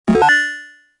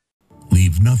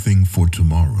leave nothing for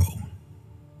tomorrow,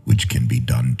 which can be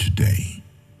done today.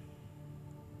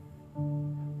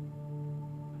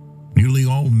 Nearly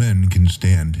all men can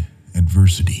stand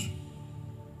adversity,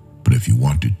 but if you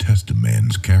want to test a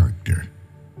man's character,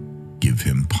 give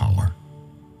him power.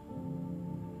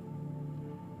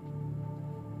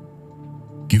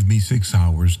 Give me 6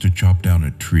 hours to chop down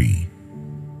a tree,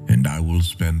 and I will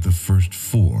spend the first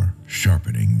 4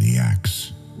 sharpening the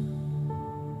axe.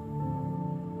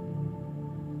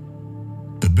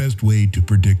 The best way to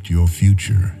predict your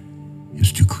future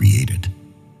is to create it.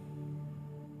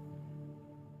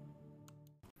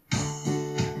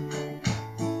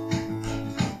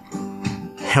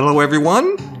 Hello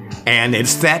everyone, and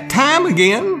it's that time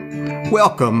again.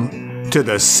 Welcome to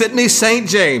the Sydney St.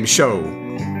 James Show.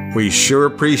 We sure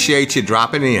appreciate you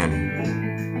dropping in.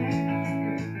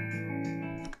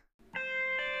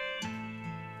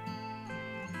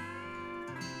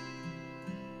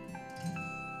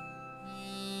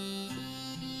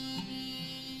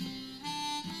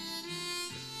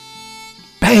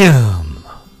 Bam!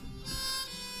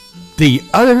 The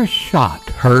other shot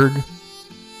heard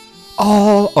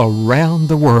all around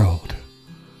the world.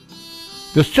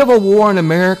 The Civil War in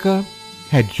America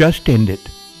had just ended,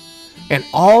 and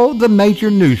all the major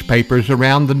newspapers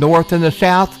around the North and the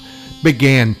South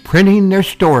began printing their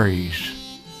stories.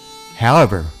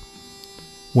 However,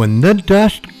 when the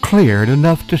dust cleared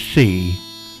enough to see,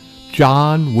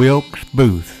 John Wilkes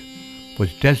Booth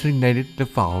was designated the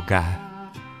fall guy.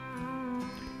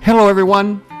 Hello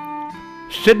everyone,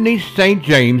 Sydney St.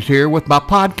 James here with my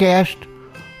podcast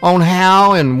on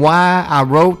how and why I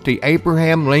wrote the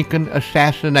Abraham Lincoln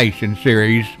Assassination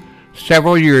series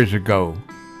several years ago.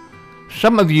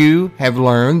 Some of you have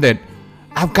learned that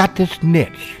I've got this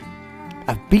niche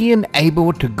of being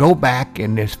able to go back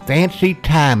in this fancy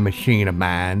time machine of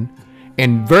mine,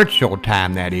 in virtual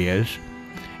time that is,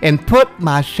 and put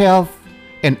myself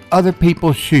in other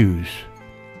people's shoes.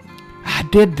 I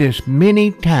did this many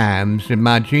times in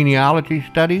my genealogy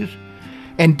studies,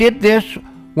 and did this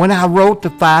when I wrote the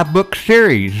 5-book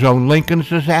series on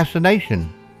Lincoln's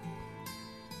assassination.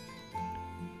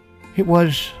 It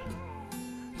was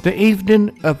the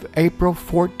evening of April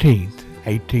 14th,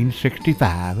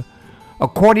 1865,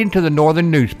 according to the northern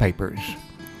newspapers,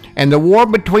 and the war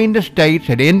between the states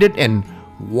had ended and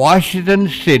Washington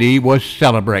City was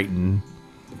celebrating.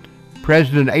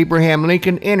 President Abraham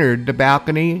Lincoln entered the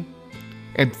balcony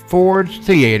at Ford's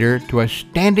Theater to a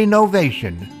standing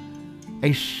ovation,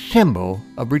 a symbol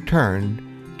of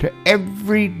return to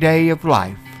every day of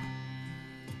life.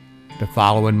 The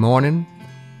following morning,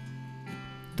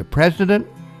 the president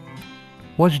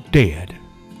was dead,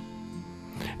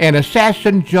 and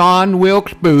assassin John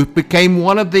Wilkes Booth became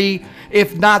one of the,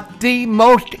 if not the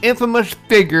most infamous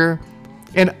figure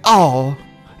in all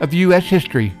of U.S.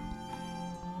 history.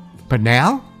 But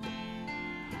now,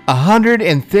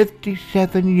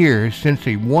 157 years since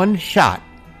he one shot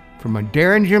from a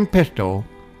Derringer pistol,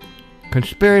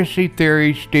 conspiracy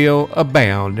theories still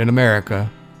abound in America.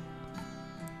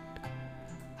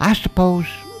 I suppose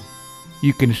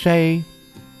you can say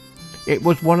it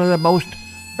was one of the most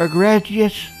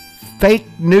egregious fake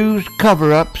news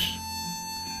cover-ups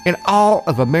in all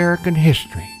of American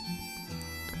history.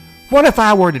 What if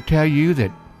I were to tell you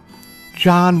that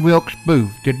John Wilkes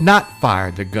Booth did not fire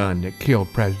the gun that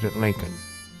killed President Lincoln?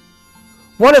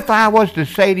 What if I was to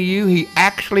say to you he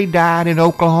actually died in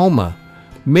Oklahoma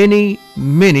many,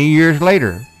 many years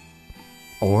later?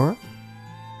 Or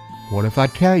what if I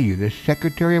tell you the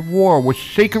Secretary of War was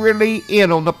secretly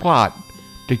in on the plot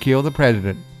to kill the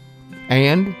president?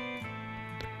 And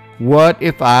what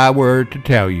if I were to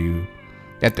tell you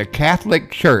that the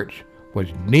Catholic Church was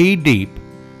knee-deep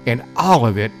in all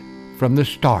of it from the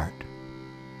start?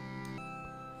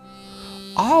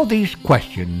 All these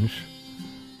questions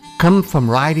come from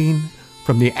writing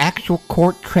from the actual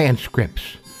court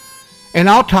transcripts and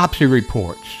autopsy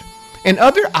reports and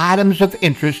other items of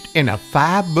interest in a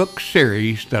 5-book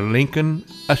series, the Lincoln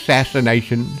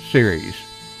Assassination series.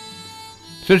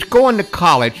 Since going to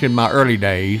college in my early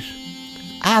days,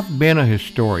 I've been a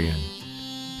historian.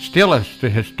 Still a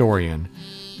historian.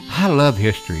 I love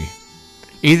history,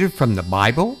 either from the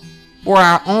Bible or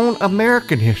our own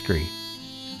American history.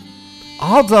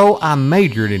 Although I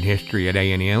majored in history at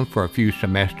A&M for a few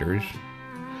semesters,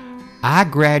 I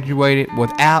graduated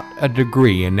without a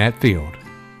degree in that field.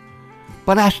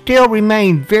 But I still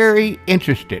remain very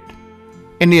interested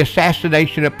in the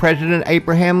assassination of President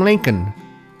Abraham Lincoln.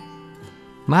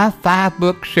 My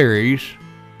 5-book series,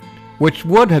 which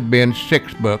would have been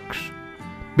 6 books,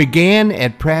 began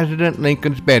at President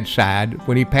Lincoln's bedside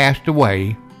when he passed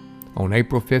away on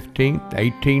April 15th,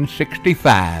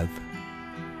 1865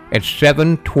 at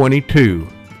 7:22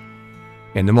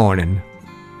 in the morning.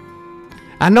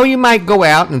 I know you might go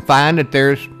out and find that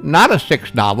there's not a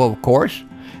sixth novel, of course,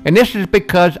 and this is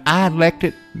because I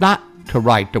elected not to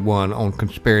write the one on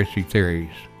conspiracy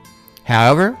theories.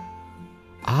 However,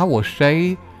 I will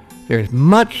say there's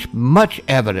much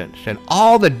evidence in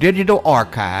all the digital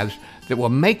archives that will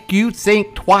make you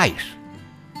think twice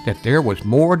that there was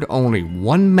more than only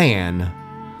one man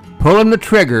pulling the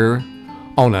trigger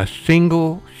on a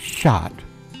single shot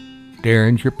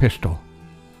Derringer pistol.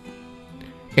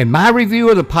 In my review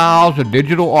of the piles of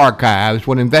digital archives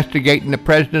when investigating the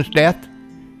president's death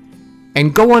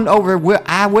and going over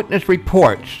eyewitness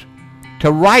reports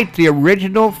to write the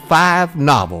original 5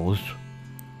 novels,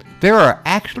 there are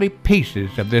actually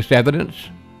pieces of this evidence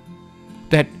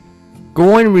that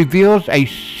reveals a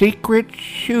secret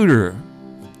shooter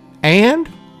and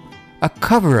a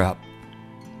cover-up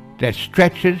that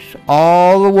stretches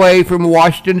all the way from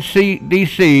Washington,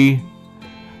 D.C.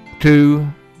 to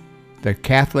the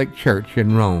Catholic Church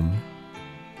in Rome.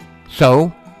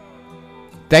 So,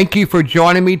 thank you for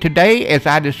joining me today as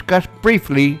I discuss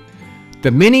briefly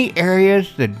the many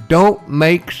areas that don't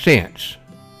make sense.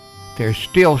 There's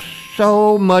still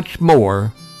so much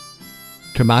more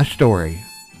to my story.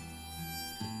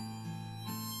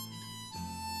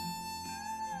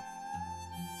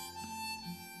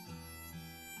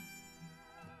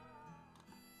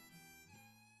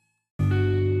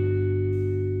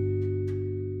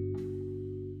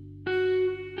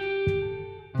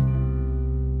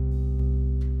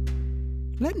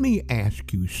 Let me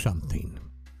ask you something.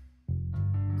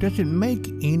 Does it make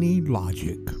any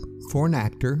logic for an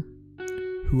actor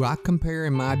who I compare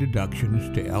in my deductions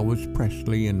to Elvis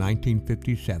Presley in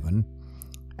 1957,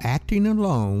 acting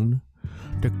alone,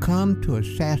 to come to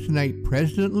assassinate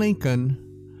President Lincoln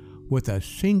with a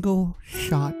single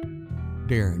shot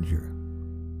Derringer?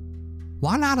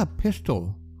 Why not a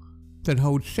pistol that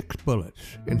holds 6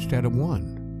 bullets instead of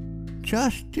 1,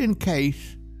 just in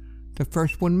case the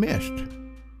first one missed?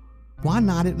 Why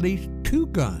not at least 2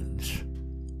 guns?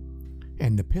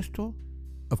 And the pistol,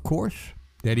 of course,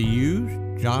 that he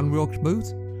used, John Wilkes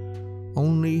Booth,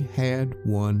 only had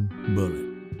 1 bullet.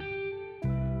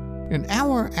 An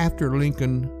hour after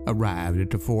Lincoln arrived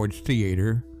at the Ford's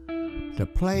Theater, the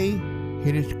play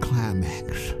hit its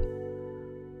climax.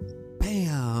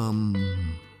 Bam!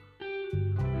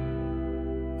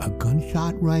 A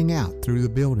gunshot rang out through the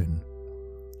building.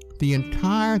 The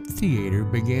entire theater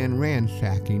began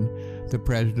ransacking the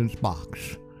president's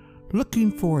box,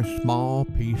 looking for a small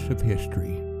piece of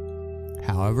history.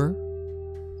 However,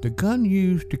 the gun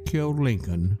used to kill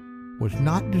Lincoln was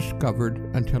not discovered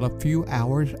until a few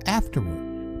hours afterward.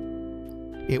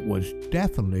 It was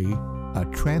definitely a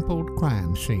trampled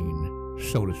crime scene,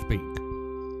 so to speak.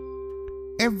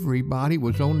 Everybody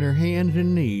was on their hands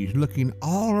and knees looking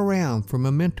all around for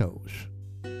mementos,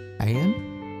 and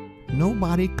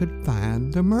nobody could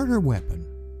find the murder weapon,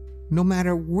 no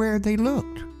matter where they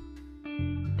looked.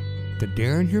 The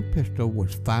Derringer pistol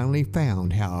was finally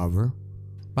found, however,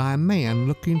 by a man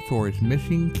looking for his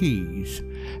missing keys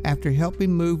after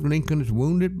helping move Lincoln's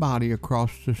wounded body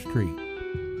across the street.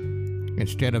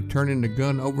 Instead of turning the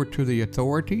gun over to the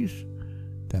authorities,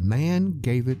 the man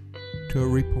gave it to a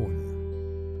reporter.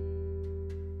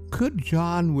 Could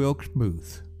John Wilkes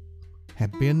Booth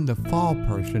have been the fall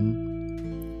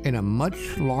person in a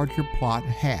much larger plot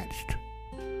hatched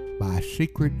by a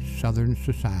secret Southern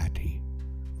society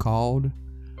called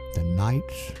the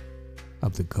Knights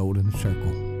of the Golden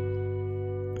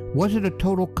Circle? Was it a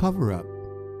total cover-up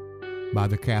by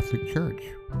the Catholic Church?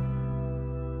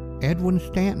 Edwin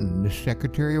Stanton, the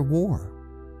Secretary of War?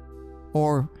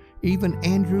 Or even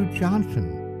Andrew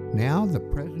Johnson, now the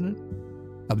President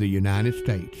of the United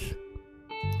States?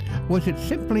 Was it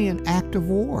simply an act of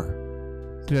war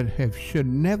that should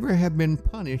never have been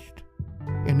punished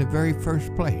in the very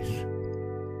first place?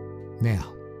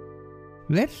 Now,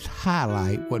 let's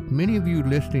highlight what many of you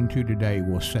listening to today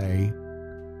will say,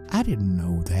 I didn't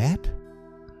know that.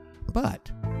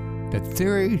 But the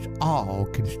theories all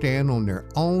can stand on their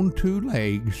own 2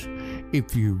 legs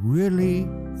if you really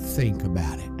think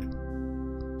about it.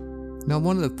 Now,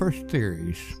 one of the first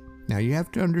theories, now you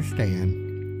have to understand,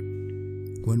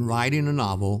 when writing a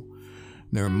novel,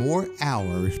 there are more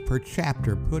hours per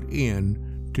chapter put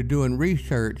in to doing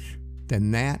research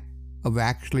than that of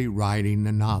actually writing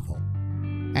the novel.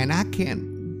 And I can't,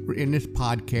 in this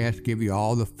podcast, give you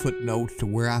all the footnotes to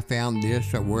where I found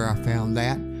this or where I found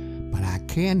that, but I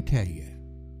can tell you,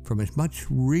 from as much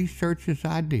research as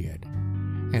I did,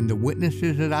 and the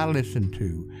witnesses that I listened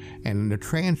to, and the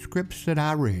transcripts that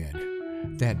I read,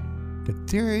 that the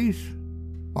theories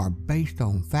are based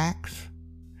on facts,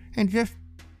 and just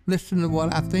listen to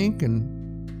what I think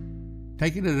and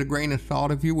take it as a grain of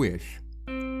salt if you wish.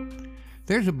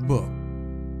 There's a book,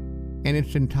 and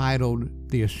it's entitled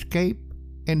The Escape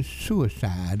and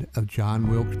Suicide of John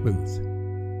Wilkes Booth.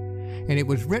 And it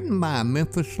was written by a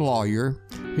Memphis lawyer.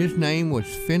 His name was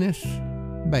Finis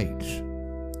Bates,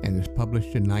 and it's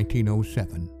published in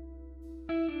 1907.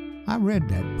 I read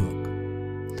that book,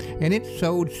 and it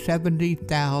sold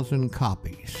 70,000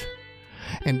 copies.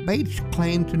 And Bates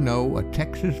claimed to know a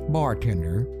Texas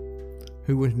bartender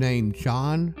who was named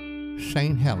John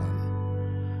St.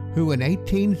 Helen, who in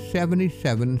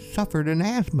 1877 suffered an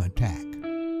asthma attack.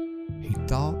 He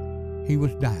thought he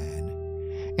was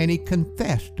dying, and he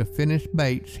confessed to Finis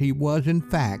Bates he was in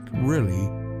fact really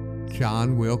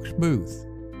John Wilkes Booth.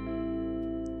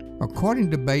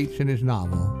 According to Bates in his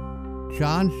novel,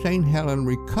 John St. Helen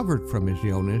recovered from his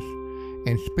illness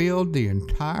and spilled the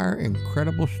entire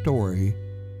incredible story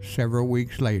several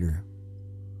weeks later.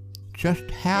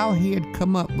 Just how he had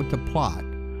come up with the plot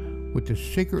with the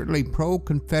secretly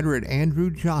pro-Confederate Andrew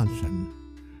Johnson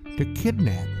to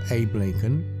kidnap Abe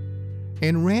Lincoln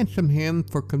and ransom him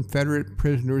for Confederate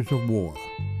prisoners of war.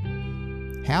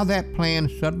 How that plan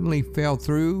suddenly fell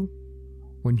through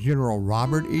when General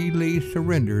Robert E. Lee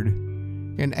surrendered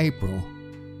in April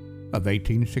of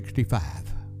 1865.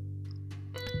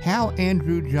 How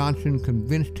Andrew Johnson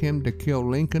convinced him to kill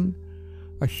Lincoln,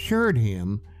 assured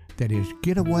him that his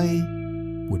getaway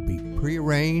would be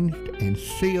prearranged, and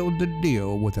sealed the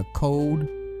deal with a cold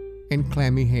and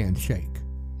clammy handshake.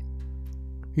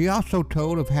 He also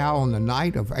told of how on the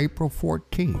night of April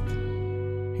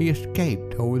 14th, he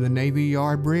escaped over the Navy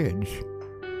Yard Bridge.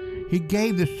 He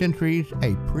gave the sentries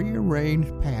a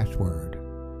prearranged password,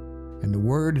 and the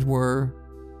words were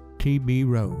TB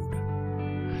Road,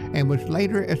 and was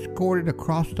later escorted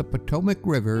across the Potomac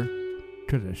River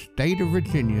to the state of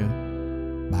Virginia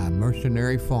by a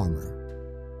mercenary farmer.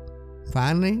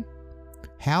 Finally,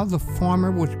 how the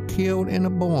farmer was killed in a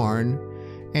barn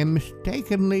and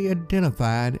mistakenly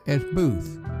identified as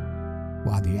Booth,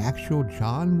 while the actual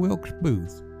John Wilkes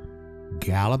Booth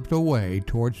galloped away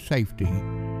towards safety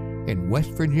in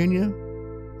West Virginia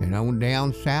and on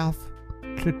down south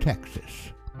to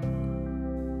Texas.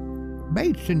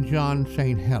 Bates and John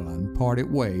St. Helen parted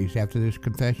ways after this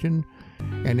confession,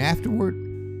 and afterward,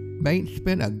 Bates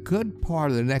spent a good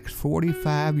part of the next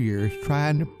 45 years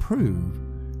trying to prove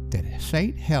that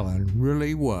St. Helen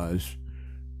really was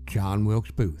John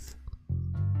Wilkes Booth.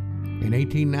 In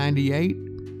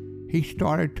 1898, he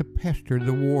started to pester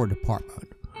the War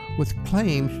Department with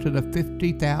claims to the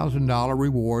 $50,000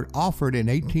 reward offered in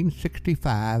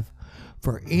 1865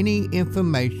 for any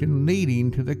information leading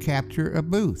to the capture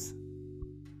of Booth.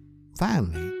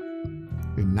 Finally,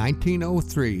 in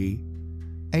 1903,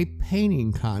 a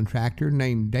painting contractor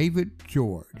named David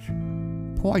George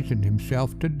poisoned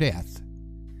himself to death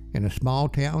in a small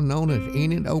town known as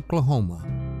Enid, Oklahoma.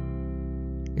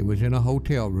 It was in a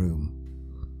hotel room.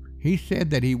 He said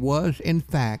that he was, in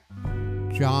fact,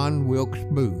 John Wilkes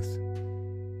Booth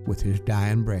with his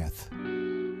dying breath.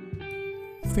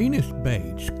 Finis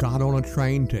Bates got on a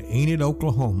train to Enid,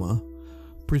 Oklahoma,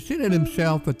 presented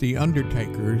himself at the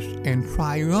undertaker's, and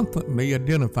triumphantly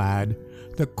identified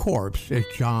the corpse as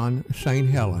John St.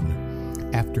 Helen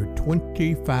after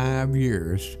 25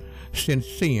 years since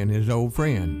seeing his old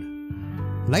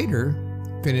friend. Later,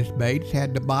 Finis Bates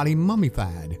had the body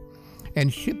mummified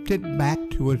and shipped it back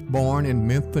to his barn in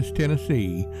Memphis,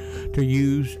 Tennessee to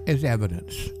use as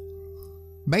evidence.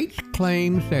 Bates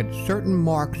claims that certain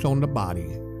marks on the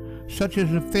body, such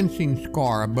as a fencing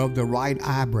scar above the right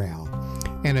eyebrow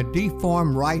and a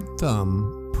deformed right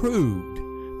thumb, proved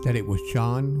that it was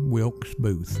John Wilkes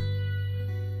Booth.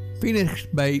 Finis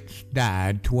Bates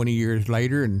died 20 years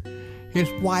later, and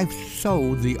his wife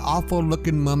sold the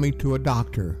awful-looking mummy to a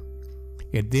doctor.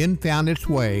 It then found its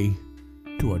way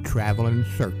to a traveling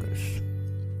circus.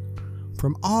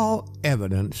 From all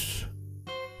evidence,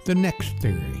 the next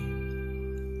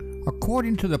theory.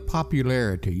 According to the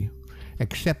popularity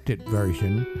accepted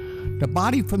version, the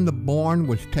body from the barn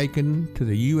was taken to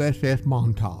the USS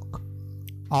Montauk,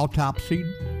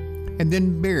 autopsied, and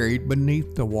then buried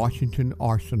beneath the Washington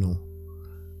Arsenal.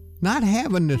 Not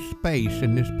having the space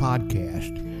in this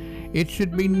podcast, it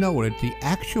should be noted the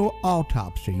actual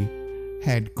autopsy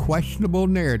had questionable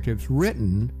narratives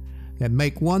written that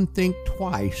make one think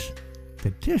twice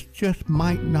that this just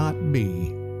might not be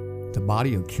the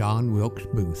body of John Wilkes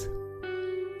Booth.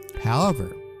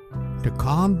 However, to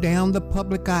calm down the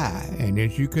public eye, and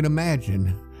as you can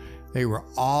imagine, they were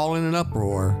all in an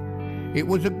uproar, it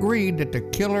was agreed that the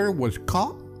killer was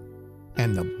caught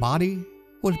and the body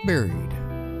was buried.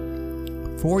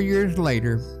 4 years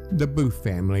later, the Booth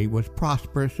family was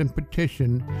prosperous and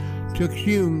petitioned to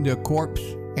exhume the corpse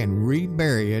and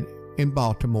rebury it in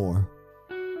Baltimore.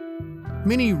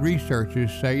 Many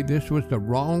researchers say this was the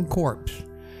wrong corpse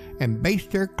and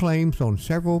based their claims on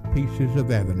several pieces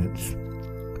of evidence.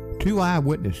 2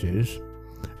 eyewitnesses,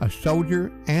 a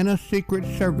soldier and a Secret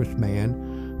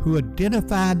Serviceman who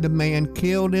identified the man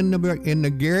killed in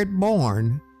the Garrett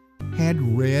barn,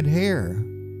 had red hair.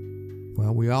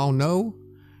 Well, we all know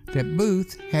that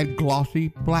Booth had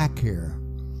glossy black hair.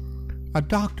 A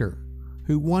doctor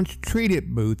who once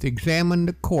treated Booth examined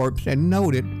the corpse and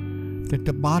noted that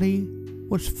the body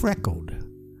was freckled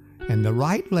and the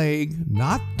right leg,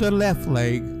 not the left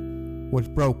leg, was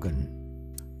broken.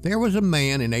 There was a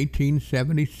man in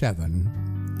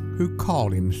 1877 who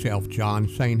called himself John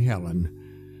St. Helen,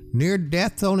 near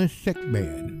death on his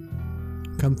sickbed,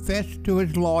 confessed to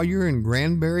his lawyer in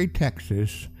Granbury,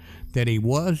 Texas, that he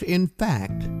was in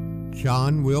fact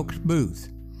John Wilkes Booth,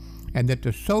 and that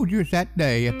the soldiers that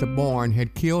day at the barn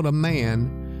had killed a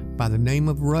man by the name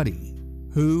of Ruddy,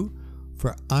 who,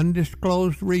 for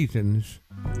undisclosed reasons,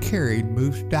 carried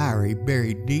Booth's diary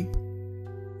buried deep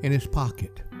in his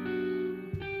pocket.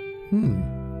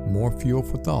 More fuel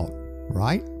for thought,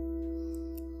 right?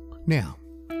 Now,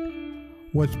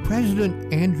 was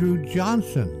President Andrew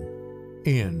Johnson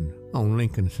in on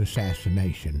Lincoln's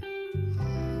assassination?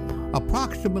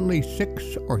 Approximately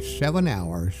 6 or 7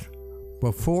 hours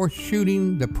before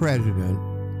shooting the president,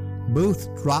 Booth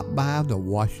dropped by the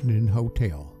Washington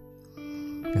Hotel.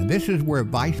 Now, this is where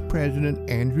Vice President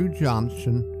Andrew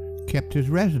Johnson kept his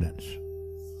residence.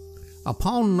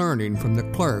 Upon learning from the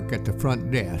clerk at the front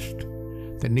desk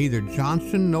that neither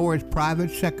Johnson nor his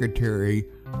private secretary,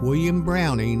 William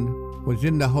Browning, was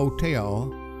in the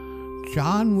hotel,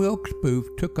 John Wilkes Booth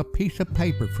took a piece of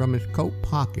paper from his coat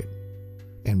pocket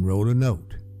and wrote a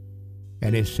note.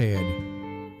 And it said,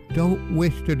 "Don't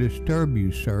wish to disturb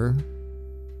you, sir.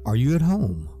 Are you at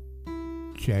home?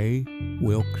 J.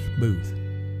 Wilkes Booth."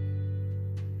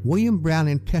 William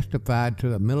Browning testified to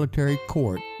the military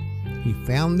court he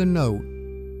found the note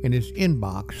in his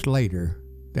inbox later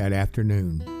that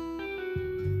afternoon.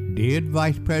 Did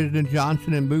Vice President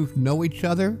Johnson and Booth know each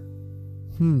other?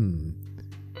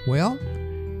 Well,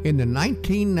 in the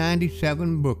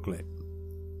 1997 booklet,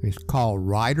 it's called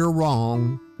Right or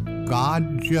Wrong,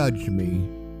 God Judge Me,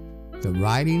 The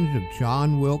Writings of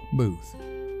John Wilkes Booth.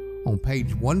 On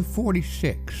page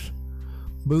 146,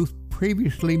 Booth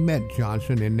previously met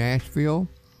Johnson in Nashville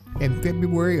in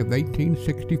February of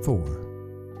 1864.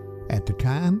 At the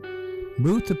time,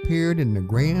 Booth appeared in the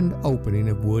grand opening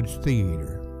of Wood's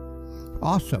Theater.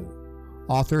 Also,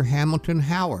 author Hamilton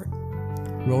Howard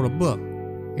wrote a book.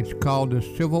 It's called The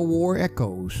Civil War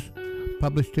Echoes,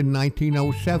 published in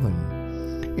 1907.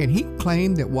 And he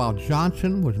claimed that while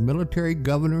Johnson was military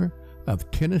governor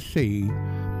of Tennessee,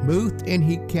 Booth and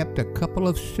he kept a couple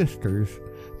of sisters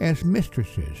as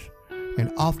mistresses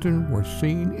and often were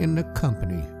seen in the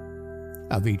company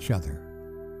of each other.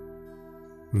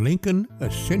 Lincoln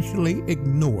essentially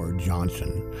ignored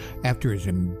Johnson after his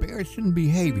embarrassing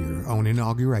behavior on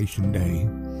Inauguration Day.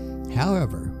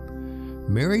 However,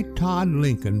 Mary Todd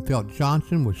Lincoln felt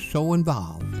Johnson was so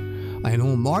involved, and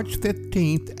on March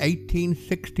 15,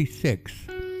 1866,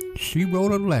 she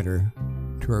wrote a letter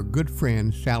to her good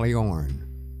friend Sally Orne.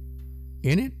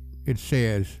 In it, it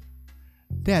says,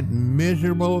 "That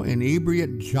miserable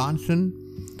inebriate Johnson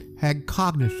had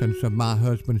cognizance of my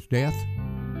husband's death.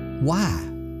 Why?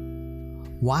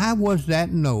 Why was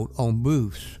that note on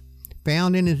Booth's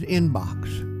found in his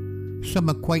inbox? Some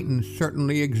acquaintance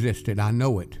certainly existed, I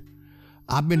know it.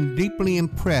 I've been deeply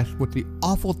impressed with the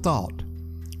awful thought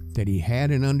that he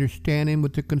had an understanding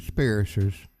with the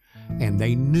conspirators and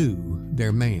they knew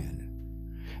their man.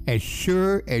 As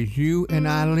sure as you and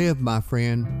I live, my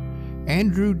friend,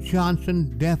 Andrew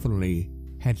Johnson definitely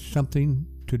had something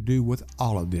to do with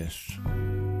all of this."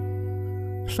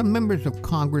 Some members of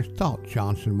Congress thought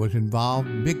Johnson was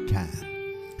involved big time,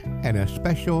 and a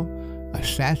special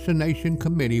assassination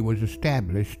committee was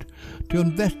established to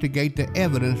investigate the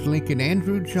evidence linking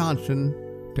Andrew Johnson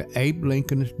to Abe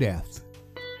Lincoln's death.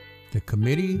 The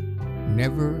committee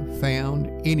never found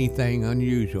anything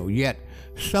unusual, yet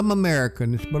some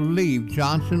Americans believed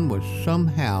Johnson was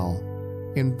somehow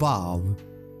involved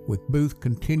with Booth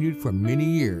continued for many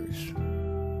years.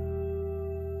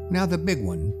 Now the big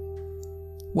one,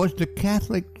 was the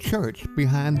Catholic Church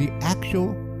behind the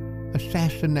actual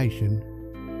assassination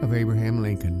of Abraham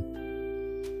Lincoln?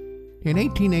 In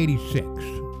 1886,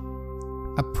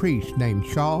 a priest named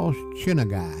Charles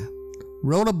Chinnaguy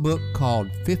wrote a book called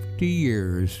 50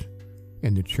 Years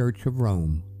in the Church of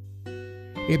Rome.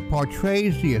 It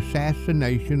portrays the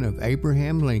assassination of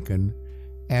Abraham Lincoln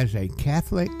as a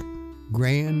Catholic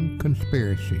grand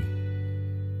conspiracy.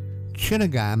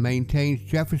 Chinagui maintains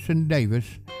Jefferson Davis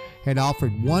had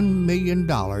offered $1 million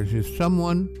if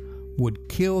someone would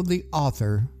kill the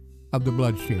author of the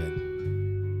bloodshed.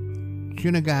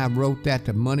 Chinagui wrote that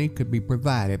the money could be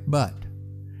provided, but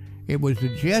it was the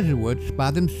Jesuits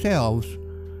by themselves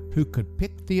who could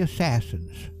pick the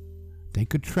assassins. They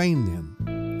could train them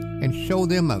and show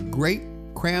them a great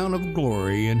crown of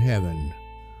glory in heaven.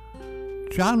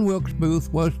 John Wilkes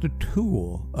Booth was the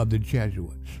tool of the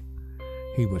Jesuits.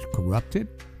 He was corrupted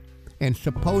and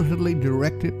supposedly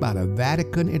directed by the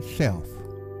Vatican itself.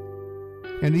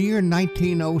 In the year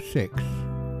 1906,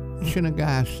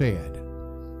 Chinagui said,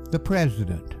 "The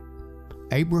President,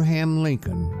 Abraham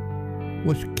Lincoln,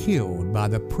 was killed by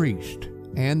the priest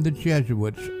and the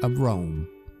Jesuits of Rome."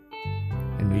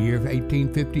 In the year of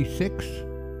 1856,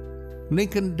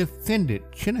 Lincoln defended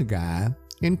Chinagui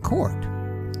in court.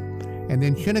 And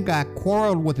then Chinagui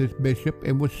quarreled with his bishop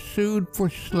and was sued for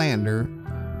slander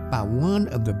by one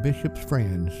of the bishop's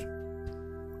friends.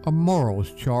 A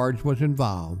morals charge was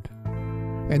involved.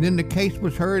 And then the case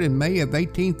was heard in May of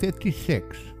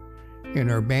 1856 in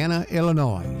Urbana,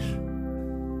 Illinois.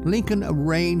 Lincoln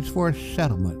arranged for a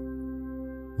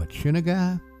settlement, but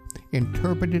Chinagui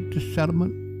interpreted the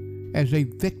settlement as a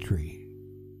victory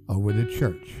over the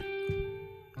church.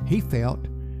 He felt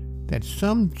that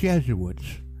some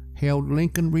Jesuits held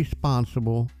Lincoln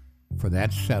responsible for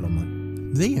that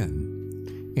settlement.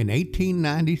 Then, in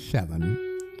 1897,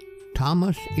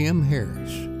 Thomas M.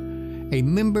 Harris, a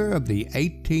member of the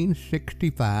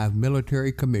 1865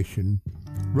 Military Commission,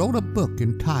 wrote a book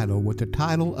entitled with the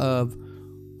title of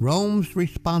Rome's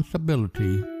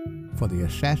Responsibility for the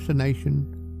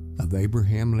Assassination of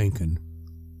Abraham Lincoln.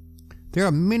 There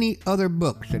are many other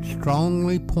books that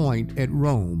strongly point at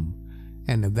Rome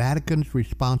and the Vatican's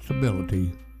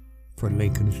responsibility for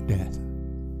Lincoln's death.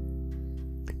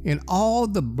 In all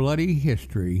the bloody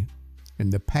history in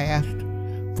the past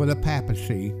for the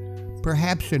papacy,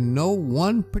 perhaps in no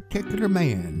one particular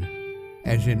man,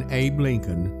 as in Abe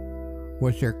Lincoln,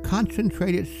 was there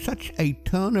concentrated such a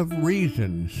ton of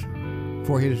reasons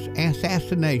for his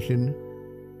assassination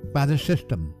by the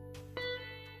system.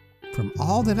 From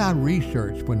all that I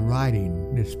researched when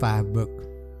writing this 5-book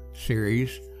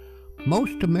series,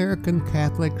 most American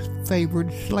Catholics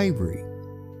favored slavery,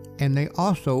 and they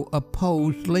also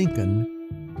opposed Lincoln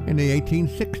in the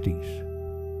 1860s.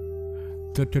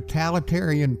 The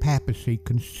totalitarian papacy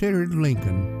considered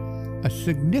Lincoln a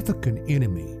significant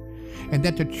enemy, and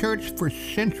that the church for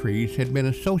centuries had been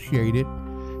associated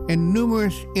in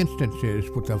numerous instances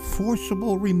with the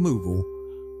forcible removal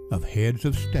of heads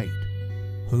of state,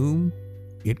 whom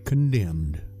it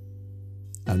condemned.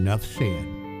 Enough said.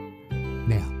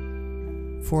 Now,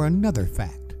 for another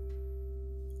fact.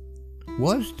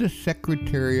 Was the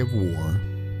Secretary of War,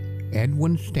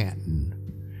 Edwin Stanton,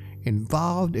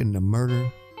 involved in the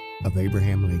murder of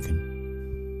Abraham Lincoln?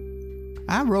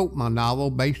 I wrote my novel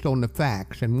based on the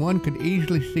facts, and one could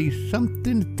easily see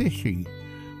something fishy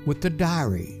with the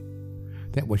diary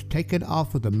that was taken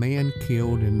off of the man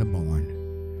killed in the barn.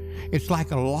 It's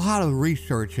like a lot of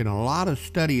research and a lot of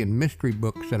study and mystery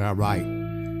books that I write.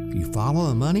 If you follow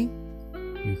the money,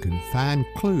 you can find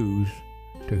clues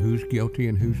to who's guilty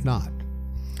and who's not.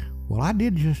 Well, I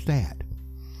did just that.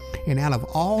 And out of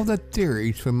all the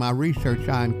theories from my research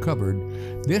I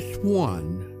uncovered, this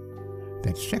one,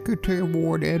 that Secretary of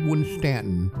War Edwin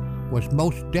Stanton was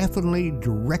most definitely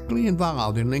directly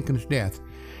involved in Lincoln's death,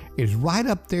 is right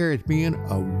up there as being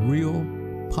a real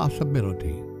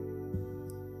possibility.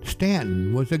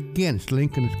 Stanton was against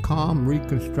Lincoln's calm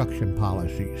Reconstruction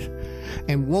policies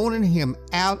and wanted him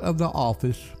out of the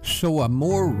office so a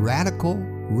more radical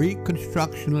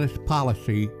Reconstructionist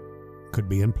policy could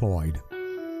be employed.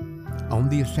 On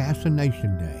the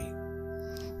assassination day,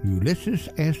 Ulysses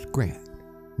S. Grant,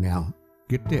 now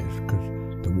get this,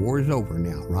 because the war is over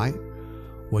now, right,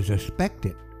 was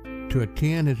expected to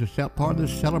attend as a part of the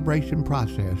celebration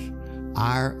process,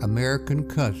 Our American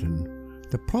Cousin,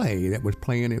 the play that was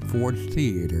playing at Ford's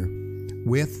Theater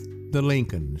with the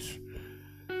Lincolns.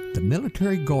 The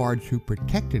military guards who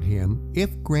protected him,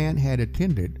 if Grant had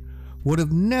attended, would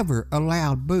have never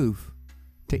allowed Booth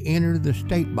to enter the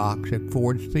state box at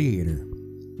Ford's Theater.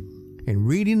 In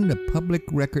reading the public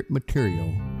record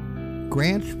material,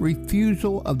 Grant's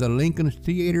refusal of the Lincoln's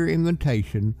theater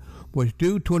invitation was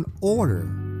due to an order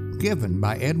given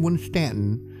by Edwin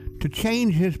Stanton to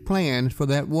change his plans for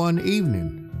that one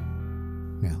evening.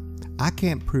 Now, I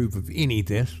can't prove of any of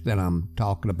this that I'm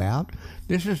talking about.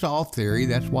 This is all theory.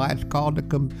 That's why it's called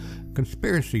a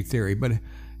conspiracy theory. But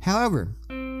however,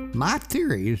 my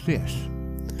theory is this,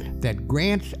 that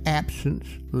Grant's absence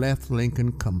left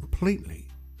Lincoln completely,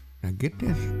 now get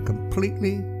this,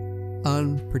 completely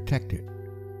unprotected.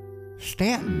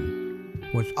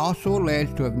 Stanton was also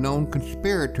alleged to have known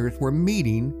conspirators were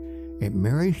meeting at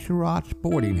Mary Surratt's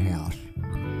boarding house,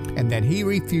 and that he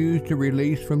refused to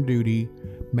release from duty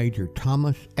Major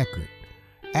Thomas Eckert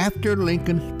after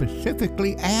Lincoln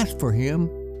specifically asked for him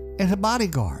as a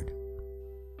bodyguard.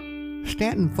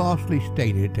 Stanton falsely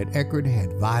stated that Eckert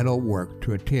had vital work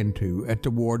to attend to at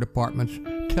the War Department's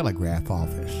telegraph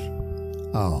office.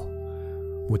 Oh,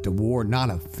 with the war not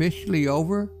officially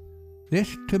over,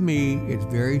 this to me is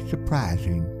very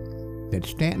surprising that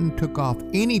Stanton took off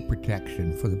any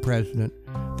protection for the president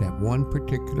that one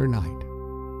particular night.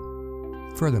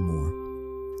 Furthermore,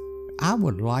 I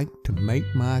would like to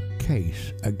make my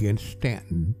case against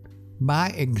Stanton by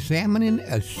examining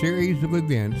a series of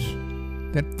events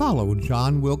that followed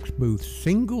John Wilkes Booth's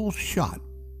single shot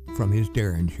from his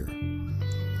Derringer.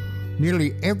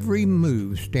 Nearly every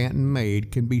move Stanton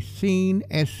made can be seen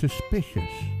as suspicious,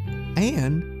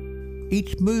 and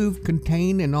each move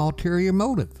contained an ulterior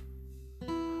motive.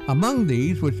 Among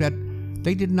these was that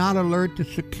they did not alert the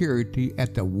security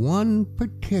at the one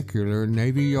particular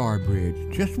Navy Yard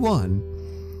bridge, just one,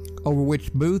 over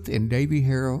which Booth and Davy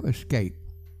Harrell escaped.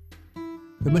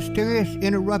 The mysterious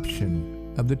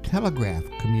interruption of the telegraph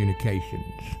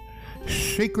communications,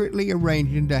 secretly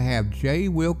arranging to have J.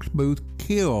 Wilkes Booth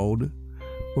killed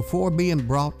before being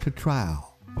brought to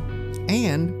trial,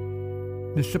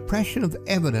 and the suppression of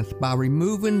evidence by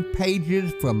removing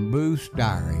pages from Booth's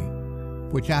diary,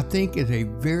 which I think is a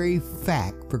very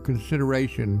fact for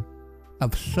consideration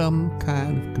of some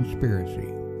kind of conspiracy.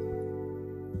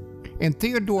 In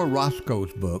Theodore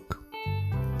Roscoe's book,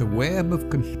 The Web of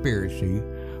Conspiracy,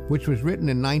 which was written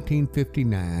in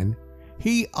 1959,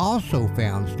 he also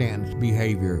found Stanton's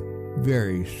behavior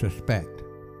very suspect.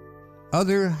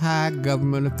 Other high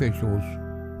government officials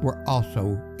were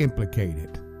also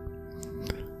implicated.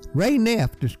 Ray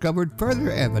Neff discovered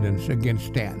further evidence against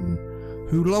Stanton,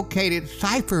 who located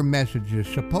cipher messages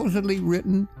supposedly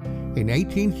written in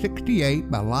 1868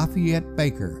 by Lafayette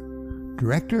Baker,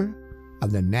 director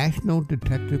of the National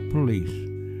Detective Police,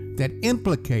 that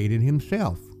implicated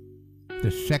himself, the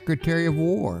Secretary of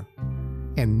War,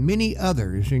 and many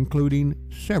others, including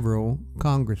several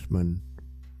congressmen.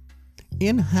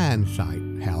 In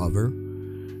hindsight, however,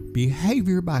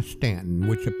 behavior by Stanton,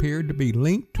 which appeared to be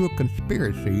linked to a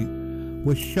conspiracy,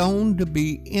 was shown to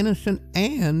be innocent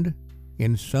and,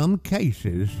 in some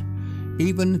cases,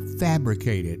 even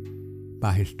fabricated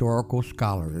by historical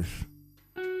scholars.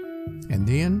 And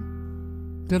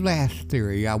then, the last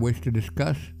theory I wish to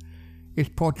discuss is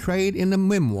portrayed in the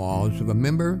memoirs of a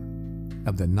member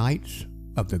of the Knights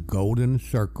of the Golden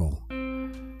Circle.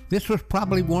 This was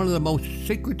probably one of the most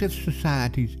secretive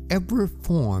societies ever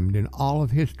formed in all of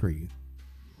history.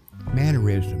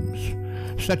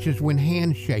 Mannerisms, such as when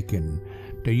handshaking,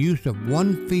 the use of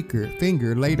one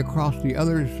finger laid across the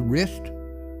other's wrist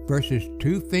versus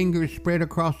two fingers spread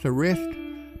across the wrist,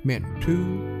 meant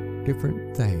two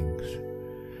different things.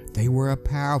 They were a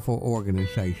powerful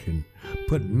organization,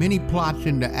 put many plots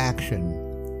into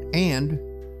action, and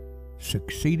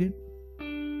succeeded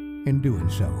in doing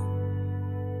so.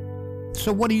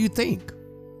 So what do you think?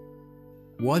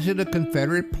 Was it a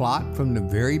Confederate plot from the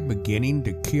very beginning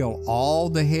to kill all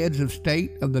the heads of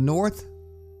state of the North?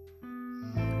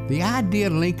 The idea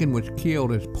Lincoln was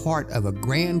killed as part of a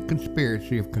grand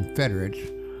conspiracy of Confederates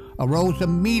arose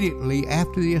immediately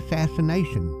after the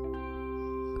assassination.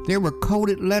 There were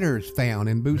coded letters found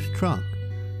in Booth's trunk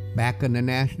back in the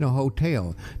National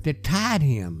Hotel that tied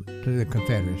him to the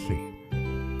Confederacy.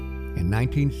 In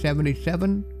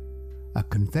 1977, a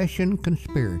confession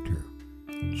conspirator,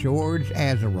 George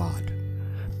Azerodt,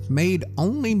 made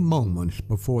only moments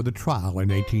before the trial in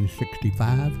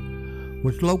 1865,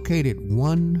 was located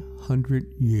 100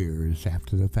 years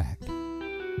after the fact.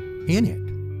 In it,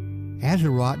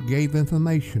 Azerodt gave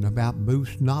information about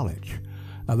Booth's knowledge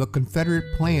of a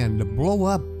Confederate plan to blow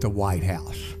up the White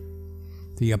House.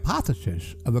 The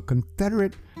hypothesis of a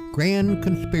Confederate grand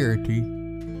conspiracy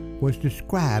was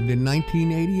described in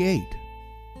 1988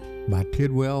 by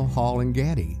Tidwell, Hall, and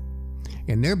Gaddy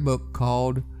in their book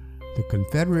called The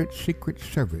Confederate Secret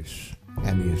Service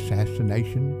and the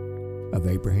Assassination of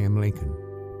Abraham Lincoln.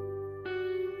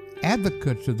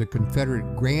 Advocates of the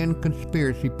Confederate grand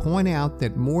conspiracy point out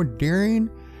that more daring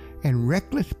and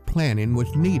reckless planning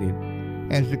was needed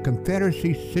as the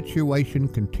Confederacy's situation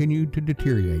continued to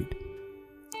deteriorate.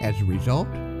 As a result,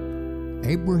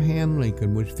 Abraham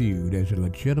Lincoln was viewed as a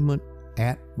legitimate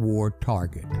at-war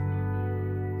target.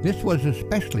 This was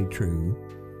especially true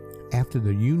after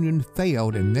the Union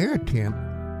failed in their attempt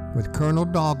with Colonel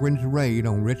Dahlgren's raid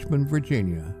on Richmond,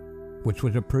 Virginia, which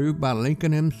was approved by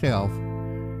Lincoln himself,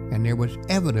 and there was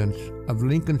evidence of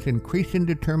Lincoln's increasing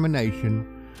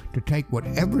determination to take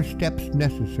whatever steps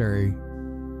necessary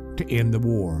to end the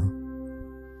war.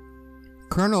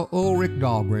 Colonel Ulrich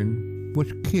Dahlgren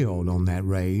was killed on that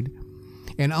raid,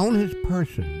 and on his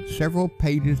person several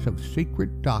pages of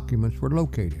secret documents were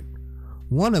located,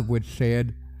 one of which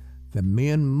said the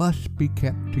men must be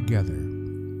kept together.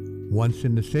 Once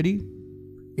in the city,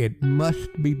 it must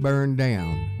be burned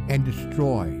down and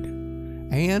destroyed,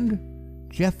 and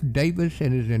Jeff Davis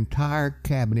and his entire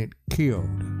cabinet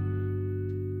killed.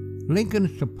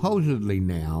 Lincoln supposedly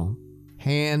now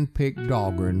hand-picked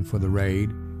Dahlgren for the raid,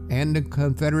 and the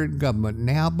Confederate government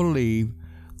now believed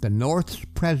the North's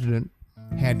president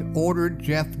had ordered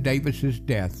Jeff Davis's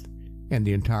death and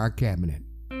the entire cabinet.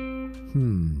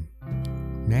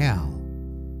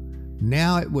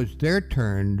 Now it was their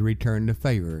turn to return the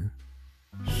favor,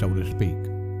 so to speak.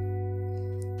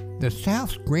 The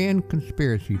South's grand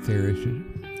conspiracy theorists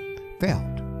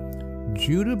felt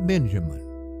Judah Benjamin,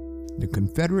 the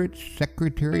Confederate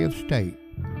Secretary of State,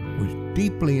 was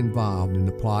deeply involved in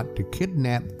the plot to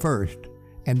kidnap first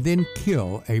and then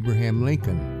kill Abraham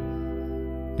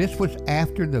Lincoln. This was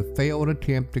after the failed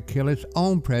attempt to kill his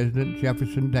own president,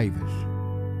 Jefferson Davis.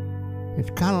 It's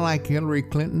kind of like Hillary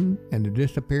Clinton and the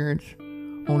disappearance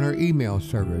on her email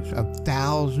servers of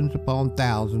thousands upon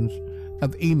thousands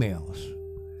of emails.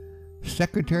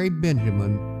 Secretary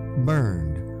Benjamin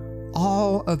burned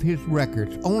all of his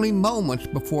records only moments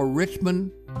before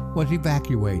Richmond was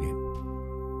evacuated.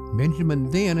 Benjamin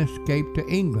then escaped to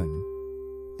England,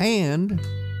 and,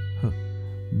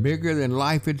 bigger than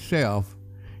life itself,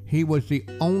 he was the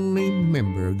only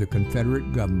member of the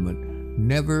Confederate government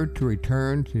never to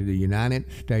return to the United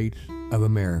States of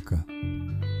America.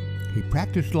 He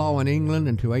practiced law in England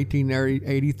until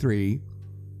 1883,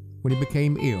 when he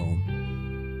became ill,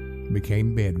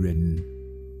 became bedridden.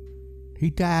 He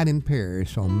died in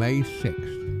Paris on May 6,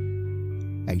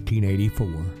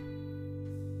 1884.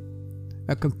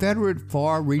 A Confederate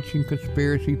far-reaching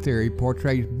conspiracy theory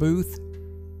portrays Booth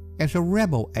as a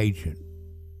rebel agent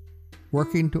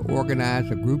working to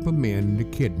organize a group of men to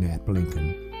kidnap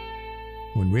Lincoln.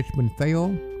 When Richmond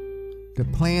failed, the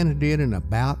plans did an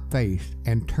about-face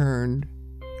and turned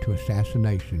to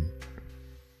assassination.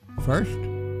 First,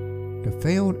 the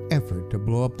failed effort to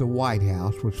blow up the White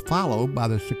House was followed by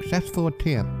the successful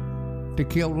attempt to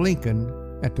kill Lincoln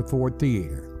at the Ford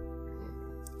Theater.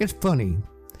 It's funny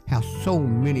how so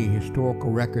many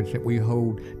historical records that we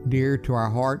hold dear to our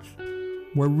hearts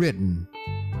were written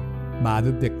by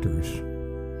the victors.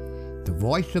 The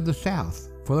voice of the South,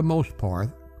 for the most part,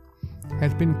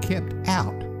 has been kept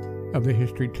out of the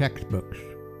history textbooks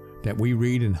that we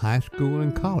read in high school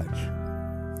and college.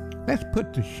 Let's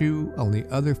put the shoe on the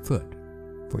other foot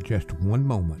for just one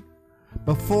moment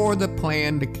before the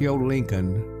plan to kill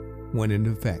Lincoln went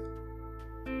into effect.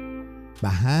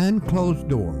 Behind closed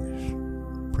doors,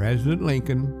 President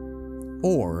Lincoln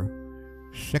or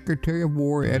Secretary of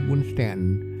War Edwin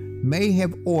Stanton may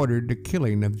have ordered the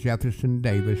killing of Jefferson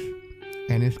Davis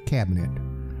and his cabinet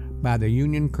by the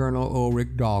Union Colonel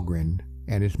Ulrich Dahlgren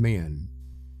and his men.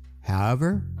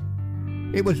 However,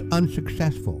 it was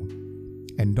unsuccessful,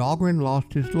 and Dahlgren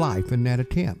lost his life in that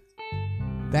attempt.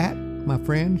 That, my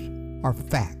friends, are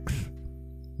facts.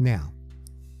 Now,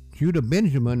 Judah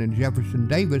Benjamin and Jefferson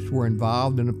Davis were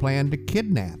involved in a plan to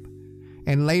kidnap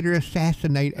and later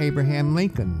assassinate Abraham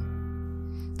Lincoln.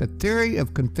 The theory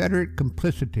of Confederate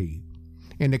complicity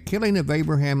in the killing of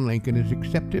Abraham Lincoln is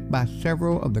accepted by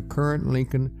several of the current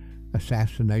Lincoln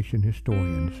assassination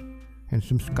historians and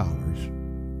some scholars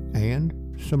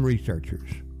and some researchers.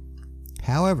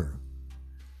 However,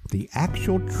 the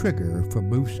actual trigger for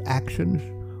Booth's actions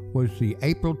was the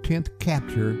April 10th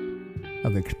capture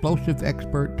of explosive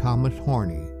expert Thomas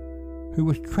Harney, who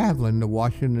was traveling to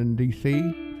Washington, D.C.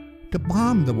 to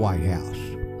bomb the White House.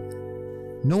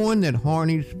 Knowing that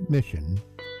Harney's mission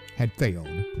had failed,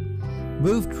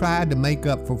 Booth tried to make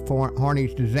up for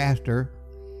Harney's disaster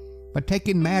by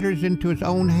taking matters into his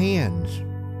own hands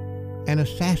and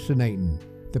assassinating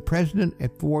the president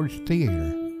at Ford's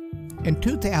Theater. In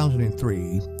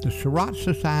 2003, the Surratt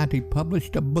Society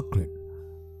published a booklet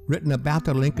written about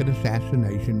the Lincoln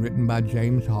assassination, written by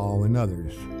James Hall and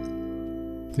others.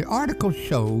 The article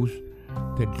shows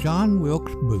that John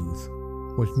Wilkes Booth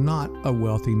was not a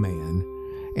wealthy man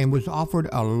and was offered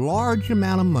a large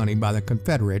amount of money by the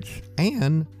Confederates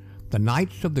and the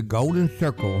Knights of the Golden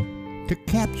Circle to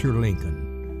capture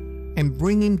Lincoln and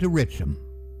bring him to Richmond.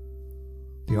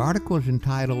 The article is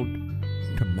entitled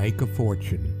 "To Make a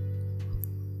Fortune."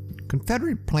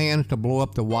 Confederate plans to blow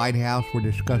up the White House were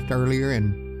discussed earlier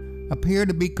and appear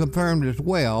to be confirmed as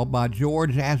well by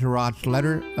George Azeroth's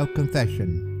letter of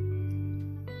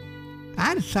confession.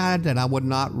 I decided that I would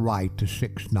not write the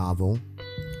sixth novel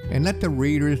and let the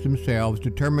readers themselves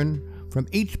determine from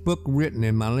each book written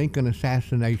in my Lincoln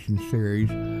Assassination series,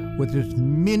 with as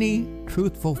many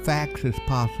truthful facts as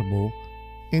possible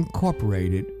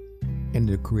incorporated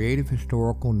into creative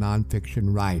historical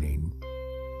nonfiction writing.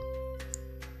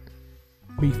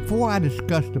 Before I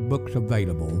discuss the books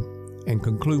available and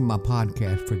conclude my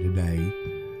podcast for today,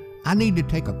 I need to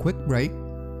take a quick break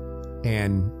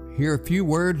and hear a few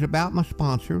words about my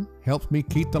sponsor. Helps me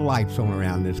keep the lights on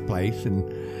around this place,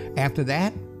 and after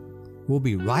that, we'll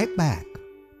be right back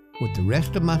with the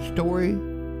rest of my story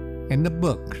and the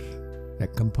books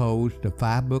that compose the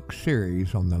 5-book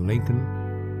series on the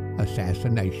Lincoln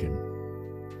Assassination.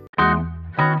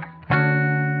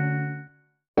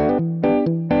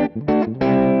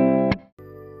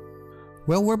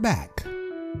 Well, we're back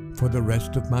for the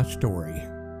rest of my story.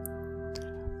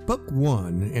 Book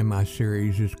 1 in my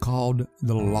series is called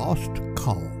The Lost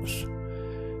Cause.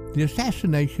 The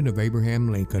assassination of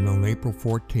Abraham Lincoln on April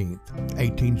 14,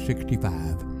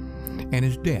 1865, and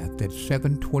his death at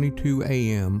 7:22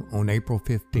 a.m. on April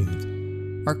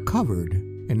 15th are covered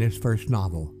in this first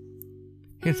novel.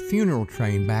 His funeral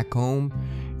train back home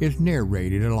is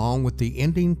narrated along with the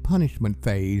ending punishment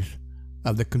phase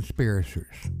of the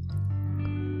conspirators.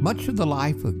 Much of the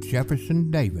life of Jefferson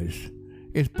Davis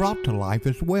is brought to life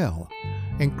as well,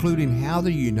 including how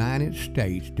the United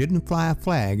States didn't fly a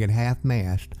flag at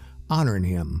half-mast honoring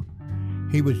him.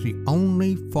 He was the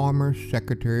only former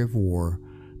Secretary of War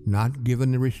not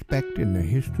given the respect in the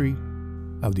history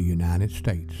of the United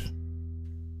States.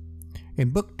 In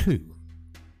Book 2,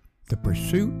 The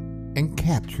Pursuit and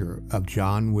Capture of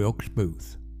John Wilkes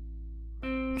Booth,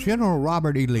 General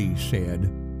Robert E. Lee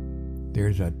said,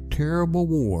 "There's a terrible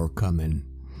war coming.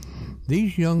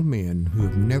 These young men who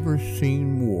have never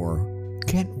seen war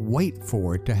can't wait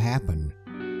for it to happen.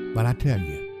 But I tell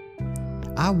you,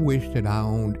 I wish that I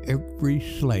owned every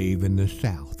slave in the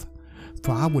South,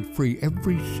 for I would free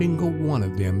every single one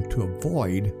of them to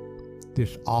avoid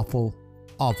this awful,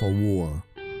 awful war."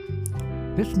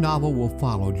 This novel will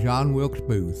follow John Wilkes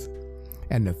Booth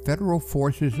and the Federal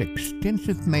Force's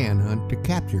extensive manhunt to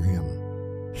capture him.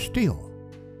 Still,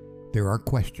 there are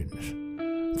questions.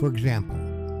 For example,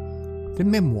 the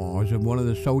memoirs of one of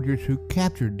the soldiers who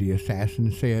captured the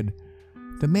assassin said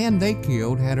the man they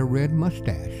killed had a red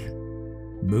mustache.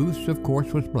 Booth's, of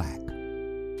course, was black.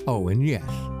 Oh, and yes,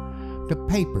 the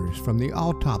papers from the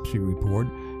autopsy report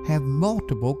have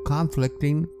multiple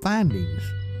conflicting findings,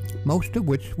 most of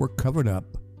which were covered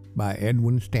up by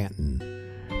Edwin Stanton.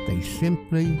 They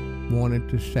simply wanted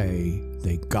to say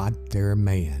they got their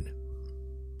man.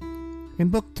 In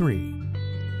Book 3,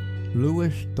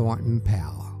 Lewis Thornton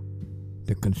Powell,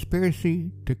 The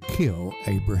Conspiracy to Kill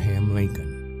Abraham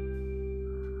Lincoln.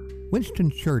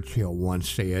 Winston Churchill once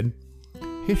said,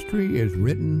 "History is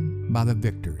written by the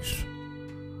victors."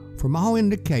 From all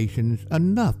indications,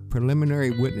 enough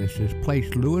preliminary witnesses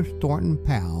placed Lewis Thornton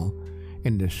Powell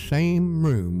in the same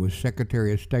room with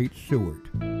Secretary of State Seward.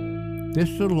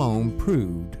 This alone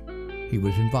proved he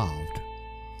was involved.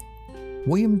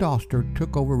 William Doster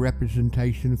took over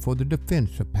representation for the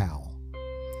defense of Powell.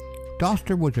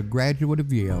 Doster was a graduate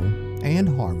of Yale and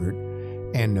Harvard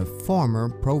and the former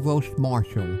provost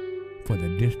marshal for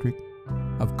the District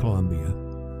of Columbia.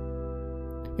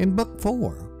 In Book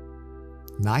 4,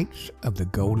 Knights of the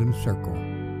Golden Circle,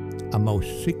 a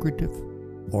most secretive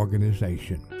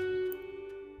organization.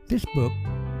 This book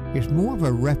is more of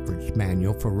a reference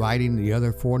manual for writing the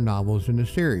other 4 novels in the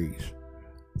series.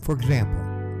 For example,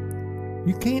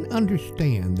 you can't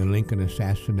understand the Lincoln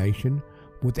assassination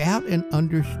without an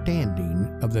understanding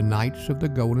of the Knights of the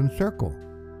Golden Circle,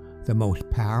 the most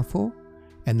powerful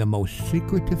and the most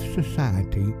secretive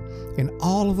society in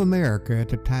all of America at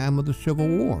the time of the Civil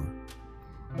War.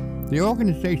 The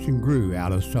organization grew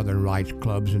out of Southern rights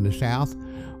clubs in the South,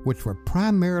 which were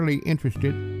primarily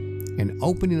interested in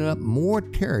opening up more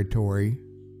territory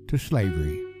to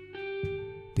slavery.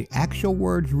 The actual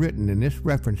words written in this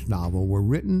reference novel were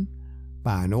written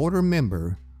by an order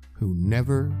member who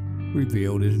never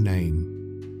revealed his name.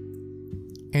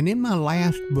 And in my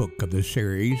last book of the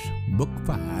series, Book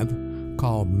 5,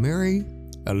 called Mary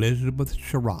Elizabeth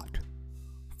Surratt,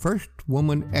 first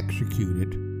woman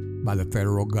executed by the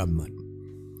federal government.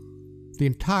 The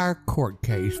entire court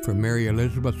case for Mary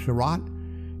Elizabeth Surratt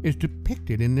is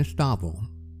depicted in this novel,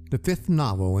 the fifth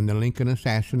novel in the Lincoln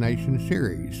Assassination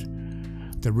series.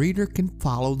 The reader can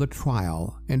follow the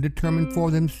trial and determine for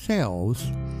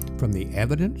themselves from the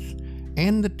evidence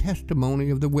and the testimony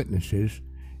of the witnesses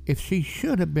if she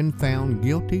should have been found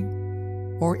guilty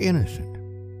or innocent.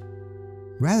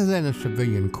 Rather than a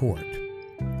civilian court,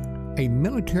 a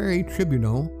military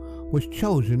tribunal was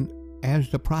chosen as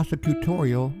the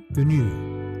prosecutorial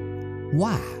venue.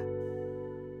 Why?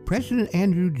 President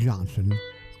Andrew Johnson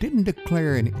didn't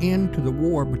declare an end to the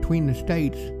war between the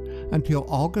states until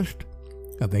August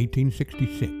of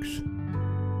 1866.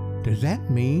 Does that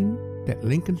mean that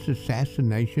Lincoln's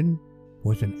assassination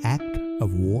was an act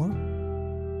of war?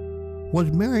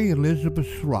 Was Mary Elizabeth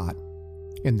Surratt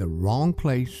in the wrong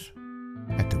place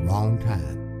at the wrong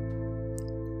time?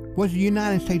 Was the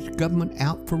United States government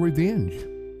out for revenge,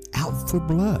 out for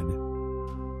blood?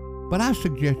 But I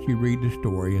suggest you read the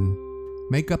story and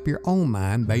make up your own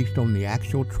mind based on the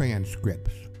actual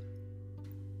transcripts.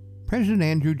 President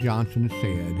Andrew Johnson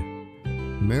said,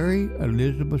 Mary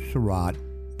Elizabeth Surratt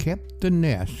kept the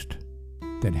nest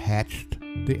that hatched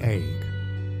the egg.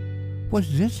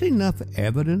 Was this enough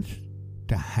evidence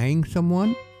to hang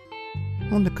someone?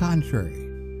 On the contrary,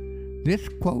 this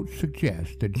quote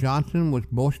suggests that Johnson was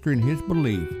bolstering his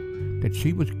belief that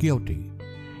she was guilty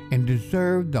and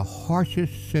deserved the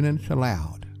harshest sentence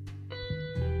allowed.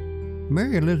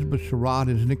 Mary Elizabeth Surratt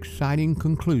is an exciting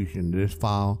conclusion to this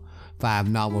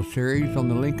five-novel series on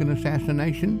the Lincoln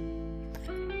assassination.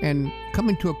 And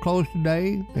coming to a close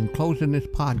today and closing this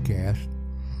podcast,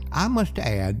 I must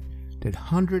add that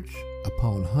hundreds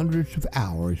upon hundreds of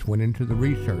hours went into the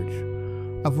research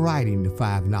of writing the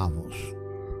 5 novels.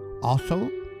 Also,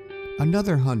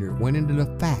 another 100 went into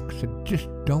the facts that just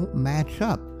don't match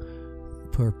up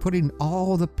for putting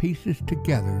all the pieces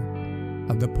together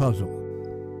of the puzzle.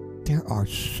 There are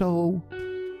so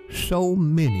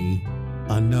many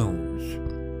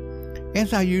unknowns.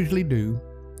 As I usually do,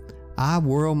 I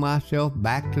whirl myself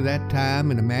back to that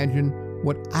time and imagine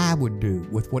what I would do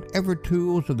with whatever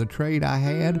tools of the trade I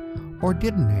had or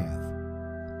didn't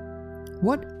have.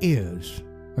 What is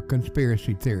a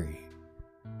conspiracy theory?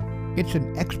 It's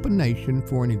an explanation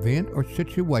for an event or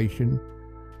situation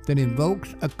that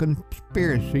invokes a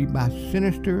conspiracy by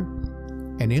sinister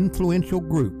and influential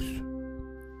groups,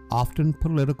 often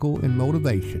political in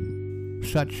motivation.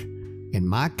 Such, in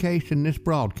my case in this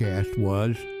broadcast,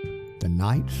 was the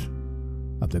Knights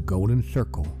of the Golden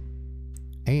Circle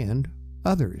and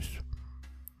others.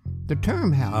 The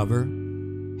term, however,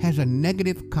 has a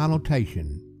negative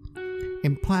connotation,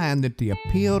 implying that the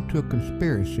appeal to a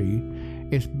conspiracy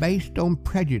is based on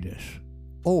prejudice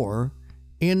or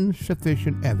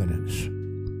insufficient evidence.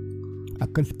 A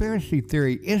conspiracy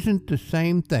theory isn't the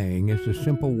same thing as the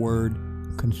simple word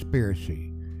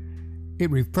conspiracy.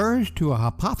 It refers to a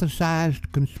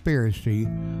hypothesized conspiracy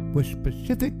with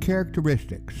specific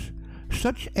characteristics,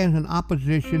 such as an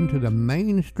opposition to the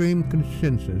mainstream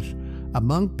consensus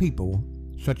among people,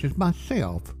 such as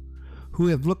myself, who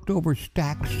have looked over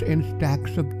stacks and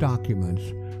stacks of documents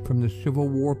from the Civil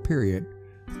War period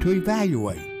to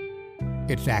evaluate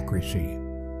its accuracy.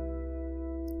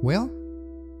 Well,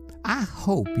 I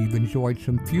hope you've enjoyed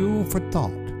some fuel for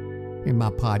thought in my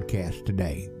podcast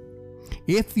today.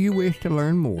 If you wish to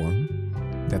learn more,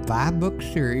 the 5-book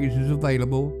series is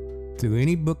available through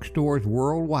any bookstores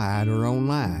worldwide or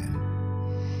online.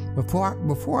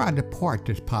 Before I depart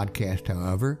this podcast,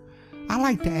 however, I'd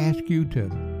like to ask you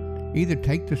to either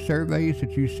take the surveys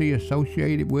that you see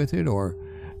associated with it or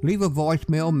leave a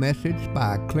voicemail message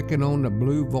by clicking on the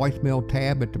blue voicemail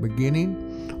tab at the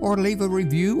beginning, or leave a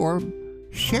review or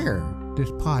share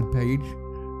this pod page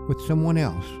with someone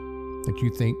else that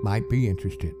you think might be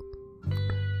interested.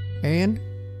 And,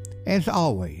 as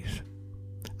always,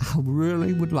 I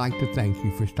really would like to thank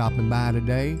you for stopping by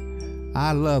today.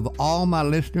 I love all my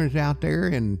listeners out there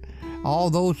and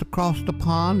all those across the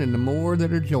pond and the more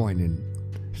that are joining.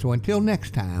 So until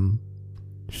next time,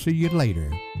 see you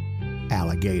later,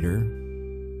 alligator.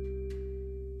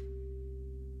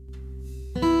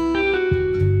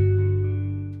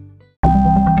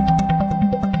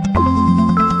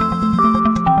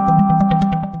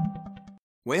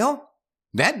 Well,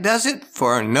 that does it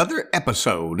for another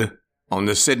episode on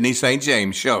the Sidney St.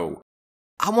 James Show.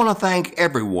 I want to thank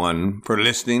everyone for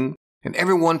listening and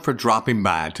everyone for dropping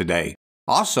by today.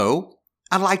 Also,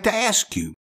 I'd like to ask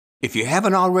you, if you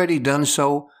haven't already done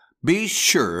so, be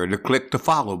sure to click the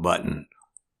follow button.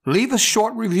 Leave a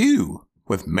short review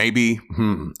with maybe,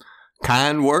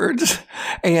 kind words,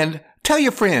 and tell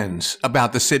your friends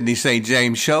about the Sidney St.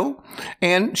 James Show,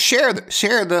 and share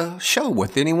the show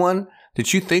with anyone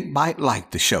that you think might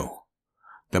like the show.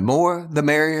 The more, the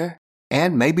merrier.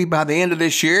 And maybe by the end of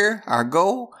this year, our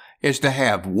goal is to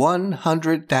have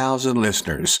 100,000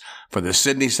 listeners for the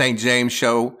Sidney St. James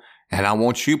Show, and I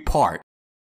want you part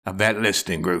of that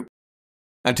listening group.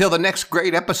 Until the next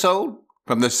great episode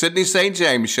from the Sidney St.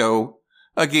 James Show,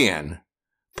 again,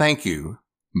 thank you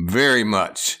very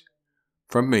much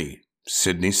from me,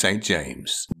 Sidney St.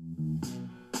 James.